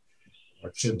of our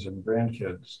kids and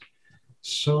grandkids.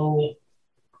 So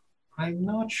I'm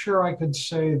not sure I could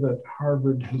say that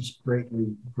Harvard has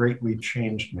greatly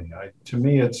changed me. To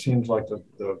me, it seems like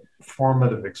the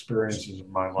formative experiences of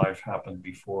my life happened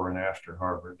before and after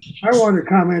Harvard. I want to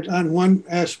comment on one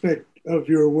aspect of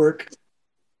your work,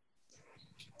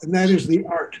 and that is the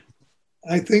art.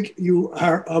 I think you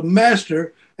are a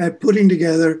master at putting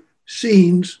together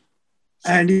scenes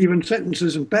and even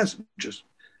sentences and passages,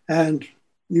 and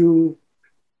you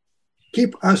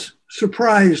keep us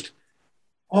surprised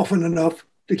often enough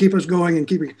to keep us going and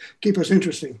keep us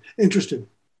interested.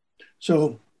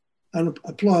 So an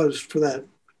applause for that.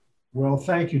 Well,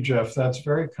 thank you, Jeff. That's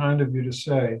very kind of you to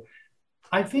say.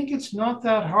 I think it's not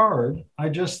that hard. I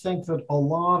just think that a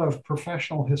lot of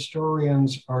professional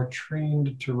historians are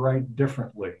trained to write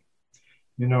differently.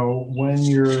 When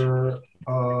you're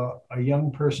a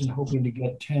young person hoping to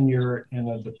get tenure in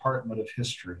a department of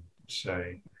history,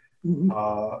 say,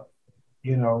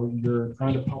 you're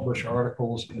trying to publish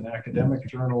articles in academic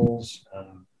journals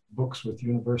and books with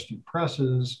university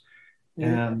presses,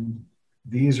 and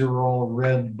these are all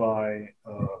read by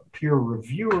peer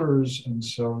reviewers, and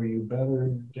so you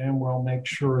better damn well make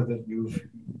sure that you've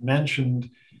mentioned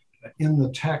in the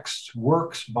text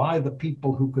works by the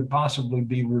people who could possibly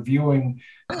be reviewing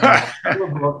your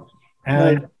book.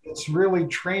 And it's really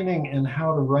training in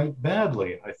how to write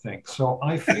badly, I think. So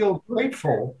I feel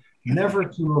grateful never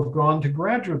to have gone to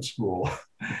graduate school.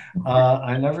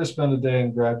 I never spent a day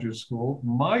in graduate school.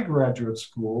 My graduate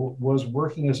school was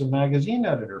working as a magazine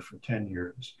editor for 10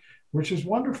 years, which is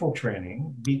wonderful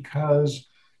training because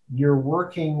you're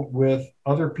working with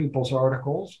other people's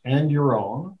articles and your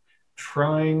own,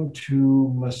 trying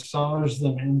to massage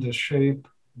them into shape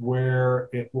where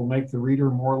it will make the reader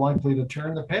more likely to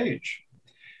turn the page.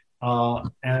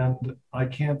 And I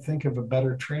can't think of a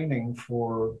better training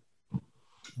for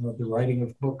the writing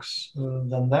of books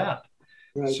than that.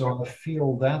 Right. So I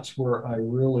feel that's where I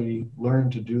really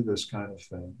learned to do this kind of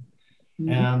thing. Mm-hmm.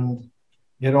 And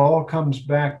it all comes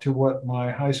back to what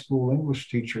my high school English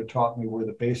teacher taught me were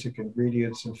the basic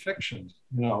ingredients in fiction,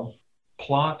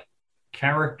 plot,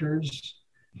 characters,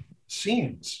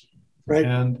 scenes. Right.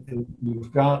 And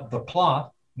you've got the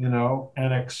plot,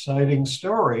 an exciting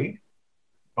story.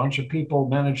 A bunch of people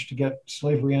managed to get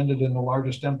slavery ended in the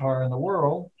largest empire in the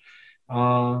world.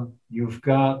 You've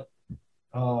got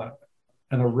an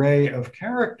array of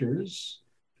characters,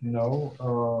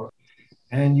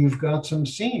 and you've got some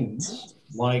scenes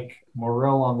like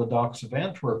Morel on the docks of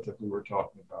Antwerp that we were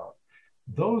talking about.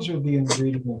 those are the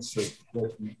ingredients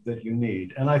that you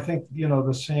need. And I think,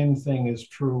 the same thing is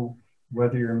true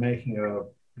whether you're making a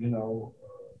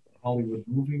Hollywood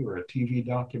movie or a TV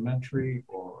documentary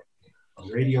or a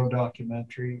radio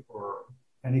documentary or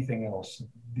anything else.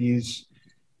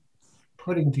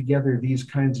 Putting together these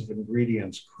kinds of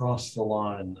ingredients cross the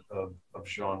line of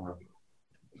genre.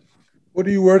 What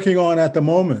are you working on at the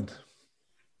moment?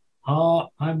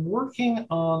 I'm working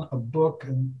on a book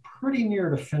and pretty near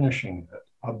to finishing it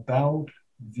about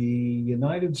the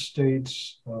United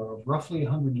States roughly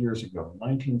 100 years ago,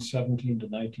 1917 to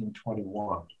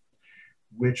 1921,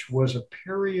 which was a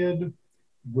period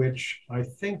which I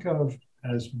think of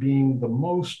as being the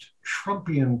most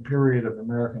Trumpian period of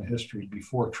American history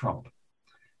before Trump.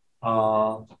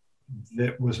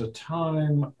 That was a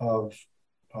time of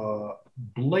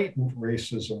blatant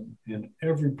racism in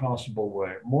every possible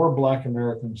way. More Black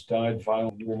Americans died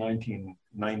violently in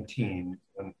 1919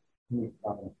 than the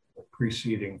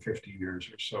preceding 50 years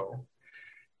or so.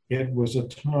 It was a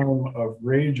time of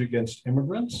rage against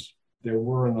immigrants. There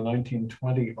were in the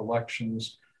 1920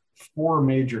 elections 4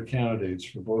 major candidates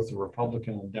for both the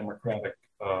Republican and Democratic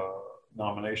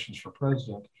nominations for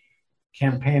president,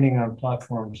 campaigning on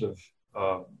platforms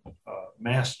of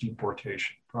mass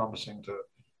deportation, promising to,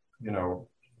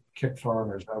 kick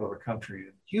foreigners out of the country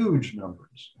in huge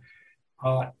numbers.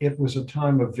 It was a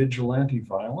time of vigilante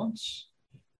violence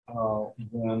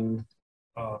when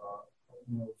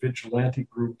vigilante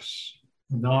groups,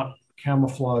 not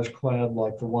camouflage clad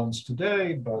like the ones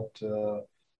today, but the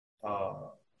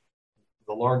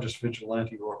largest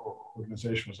vigilante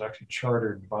organization was actually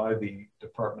chartered by the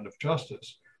Department of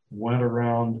Justice, went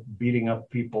around beating up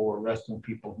people, arresting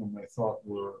people whom they thought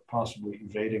were possibly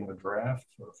evading the draft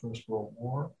for the First World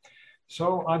War.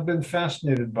 So I've been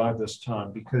fascinated by this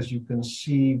time because you can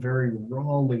see very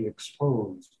rawly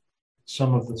exposed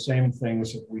some of the same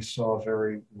things that we saw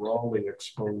very rawly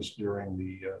exposed during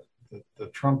the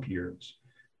Trump years.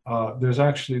 There was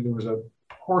a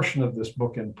portion of this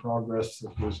book in progress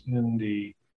that was in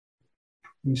the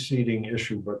preceding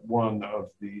issue, but one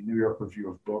of the New York Review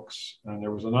of Books. And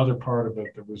there was another part of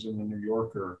it that was in the New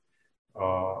Yorker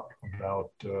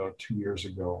about 2 years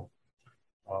ago.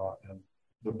 And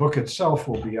the book itself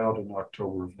will be out in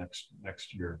October of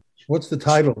next year. What's the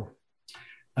title?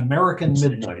 American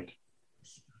Midnight.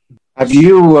 Have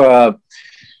you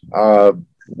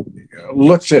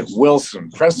looked at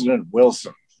President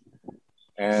Wilson,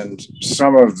 and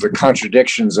some of the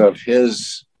contradictions of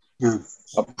his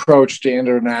approach to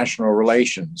international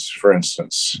relations, for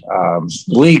instance,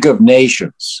 League of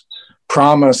Nations,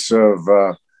 promise of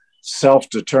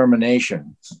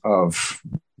self-determination of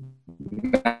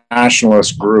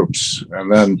nationalist groups,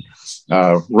 and then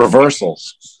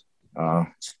reversals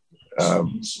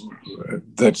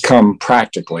that come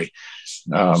practically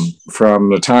from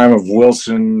the time of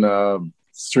Wilson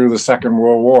through the Second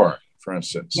World War, for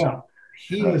instance. Yeah.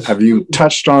 Have you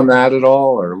touched on that at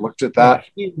all or looked at that?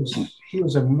 He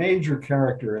was a major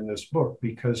character in this book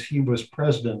because he was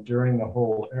president during the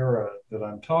whole era that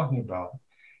I'm talking about.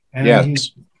 And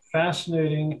he's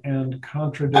fascinating and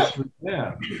contradictory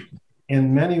man.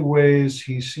 In many ways,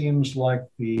 he seems like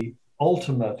the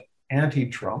ultimate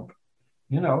anti-Trump.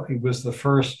 He was the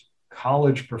first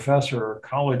college professor or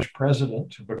college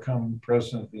president to become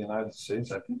president of the United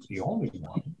States. I think the only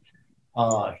one.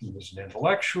 He was an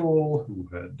intellectual who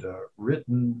had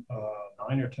written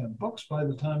 9 or 10 books by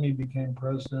the time he became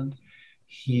president.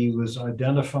 He was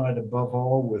identified above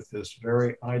all with this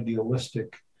very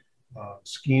idealistic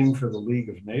scheme for the League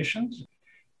of Nations.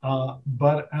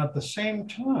 But at the same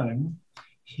time,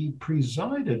 he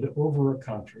presided over a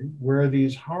country where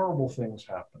these horrible things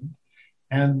happened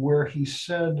and where he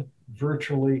said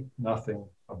virtually nothing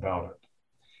about it.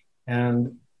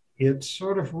 And it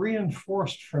sort of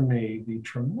reinforced for me the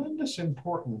tremendous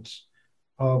importance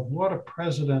of what a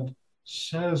president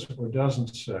says or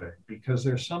doesn't say, because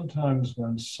there's sometimes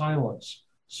when silence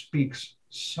speaks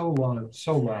so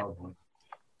loudly.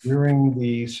 During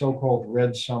the so-called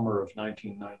Red Summer of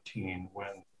 1919,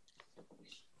 when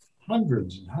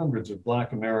hundreds and hundreds of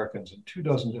Black Americans in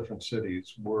 24 different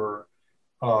cities were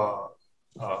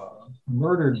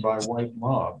murdered by white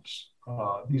mobs.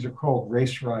 These are called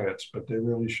race riots, but they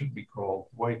really should be called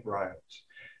white riots.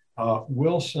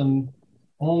 Wilson,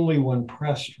 only when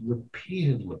pressed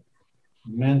repeatedly,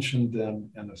 mentioned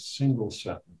them in a single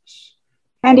sentence.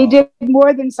 And he did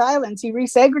more than silence. He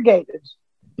resegregated.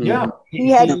 Yeah. He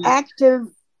had active...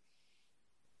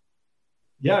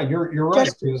 Yeah, you're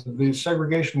right. The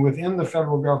segregation within the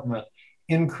federal government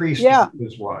increased at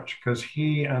his watch because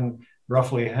he and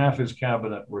roughly half his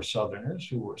cabinet were Southerners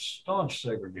who were staunch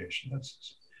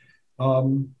segregationists.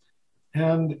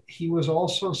 And he was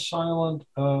also silent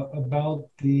about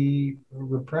the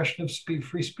repression of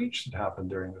free speech that happened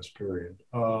during this period.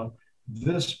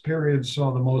 This period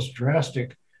saw the most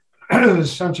drastic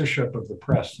censorship of the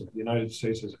press that the United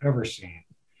States has ever seen.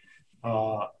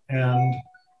 And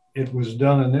it was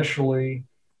done initially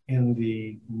in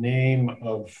the name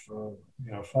of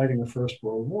fighting the First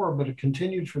World War, but it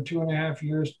continued for 2.5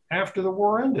 years after the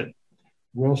war ended.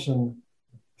 Wilson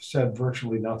said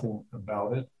virtually nothing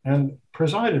about it and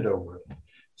presided over it.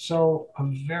 So a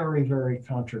very, very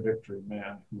contradictory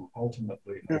man who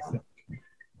ultimately, I think,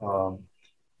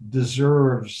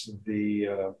 deserves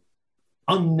the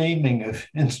unnaming of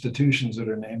institutions that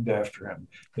are named after him.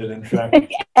 That in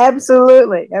fact,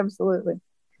 absolutely. Am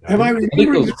I I think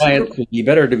remembering those riots would be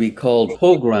better to be called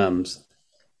pogroms.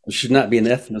 It should not be an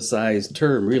ethnicized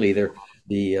term, really. They're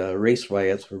the race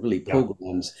riots were really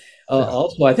pogroms.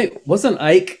 Also, I think, wasn't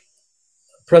Ike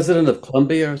president of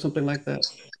Columbia or something like that?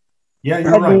 Yeah,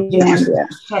 you're right. He was Yeah.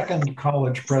 the second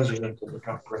college president to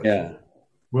become president. Yeah.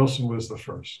 Wilson was the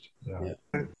first. Yeah.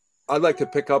 I'd like to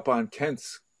pick up on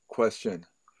Kent's question.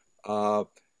 How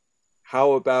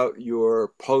about your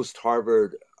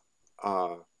post-Harvard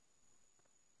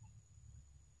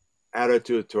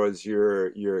attitude towards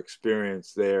your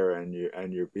experience there and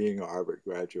your being a Harvard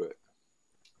graduate?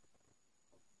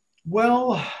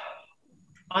 Well,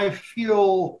 I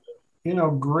feel,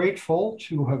 grateful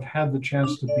to have had the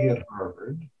chance to be at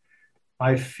Harvard.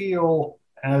 I feel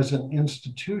as an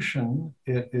institution,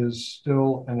 it is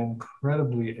still an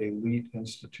incredibly elite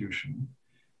institution.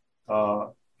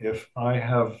 If I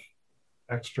have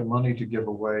extra money to give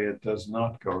away, it does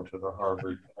not go to the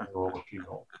Harvard Annual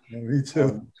Appeal. Yeah, me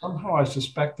too. Somehow I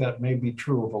suspect that may be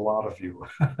true of a lot of you.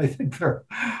 I think there are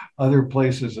other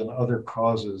places and other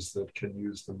causes that can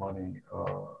use the money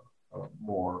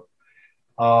more.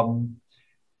 I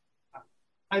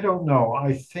don't know.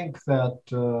 I think that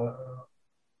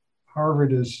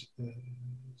Harvard is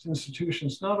institution.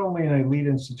 It's not only an elite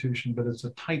institution, but it's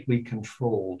a tightly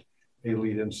controlled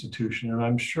elite institution. And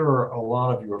I'm sure a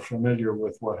lot of you are familiar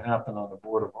with what happened on the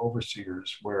Board of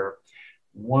Overseers, where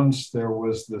once there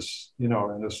was this,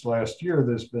 in this last year,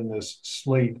 there's been this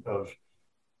slate of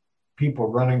people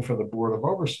running for the Board of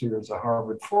Overseers, a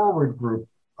Harvard Forward group,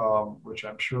 which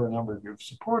I'm sure a number of you have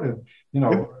supported,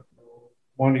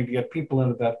 wanting to get people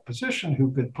into that position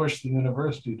who could push the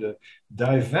university to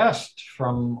divest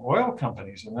from oil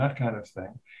companies and that kind of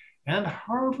thing. And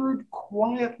Harvard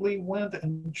quietly went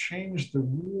and changed the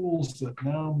rules that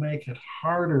now make it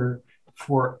harder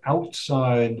for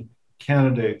outside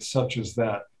candidates such as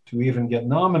that to even get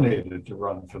nominated to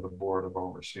run for the Board of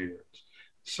Overseers.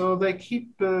 So they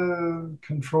keep the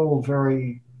control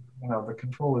the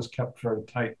control is kept very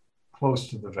tight, close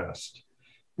to the vest.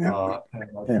 And I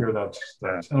fear that's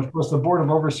that. And of course, the Board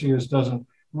of Overseers doesn't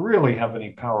really have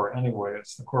any power anyway.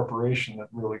 It's the corporation that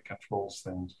really controls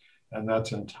things. And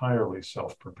that's entirely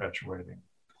self-perpetuating.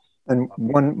 And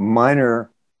one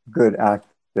minor good act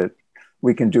that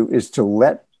we can do is to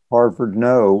let Harvard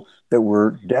know that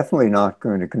we're definitely not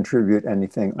going to contribute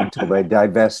anything until they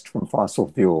divest from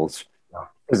fossil fuels,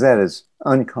 because that is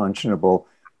unconscionable,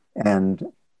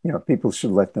 and people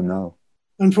should let them know.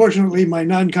 Unfortunately, my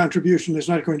non-contribution is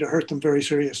not going to hurt them very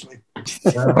seriously.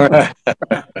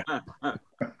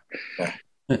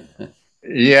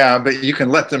 Yeah, but you can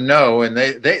let them know, and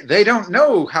they don't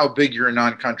know how big your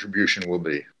non-contribution will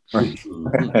be.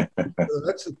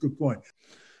 That's a good point.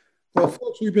 Well,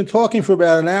 folks, we've been talking for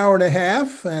about an hour and a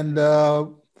half, and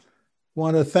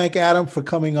want to thank Adam for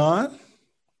coming on.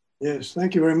 Yes,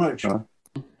 thank you very much.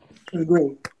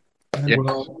 Great. Yeah.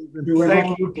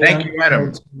 Thank you, Adam.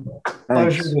 It's a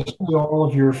pleasure to see all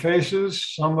of your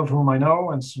faces, some of whom I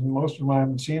know, and most of whom I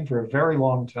haven't seen for a very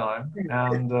long time.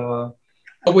 And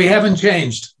but we haven't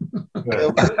changed.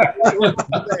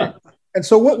 And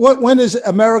so, when is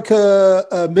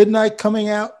America Midnight coming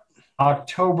out?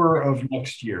 October of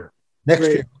next year. Next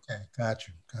year. Okay, got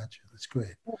you. That's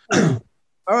great.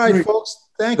 All right, folks.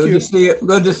 Thank you.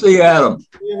 Good to see you, Adam.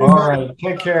 All right.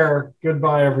 Take care.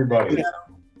 Goodbye, everybody.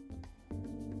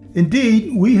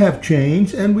 Indeed, we have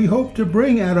changed, and we hope to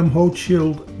bring Adam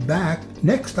Hochschild back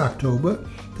next October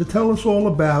to tell us all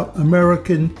about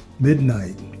American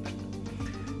Midnight.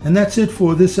 And that's it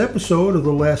for this episode of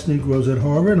The Last Negroes at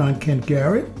Harvard. I'm Kent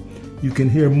Garrett. You can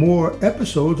hear more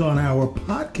episodes on our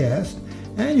podcast,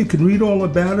 and you can read all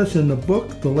about us in the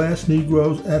book, The Last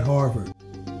Negroes at Harvard.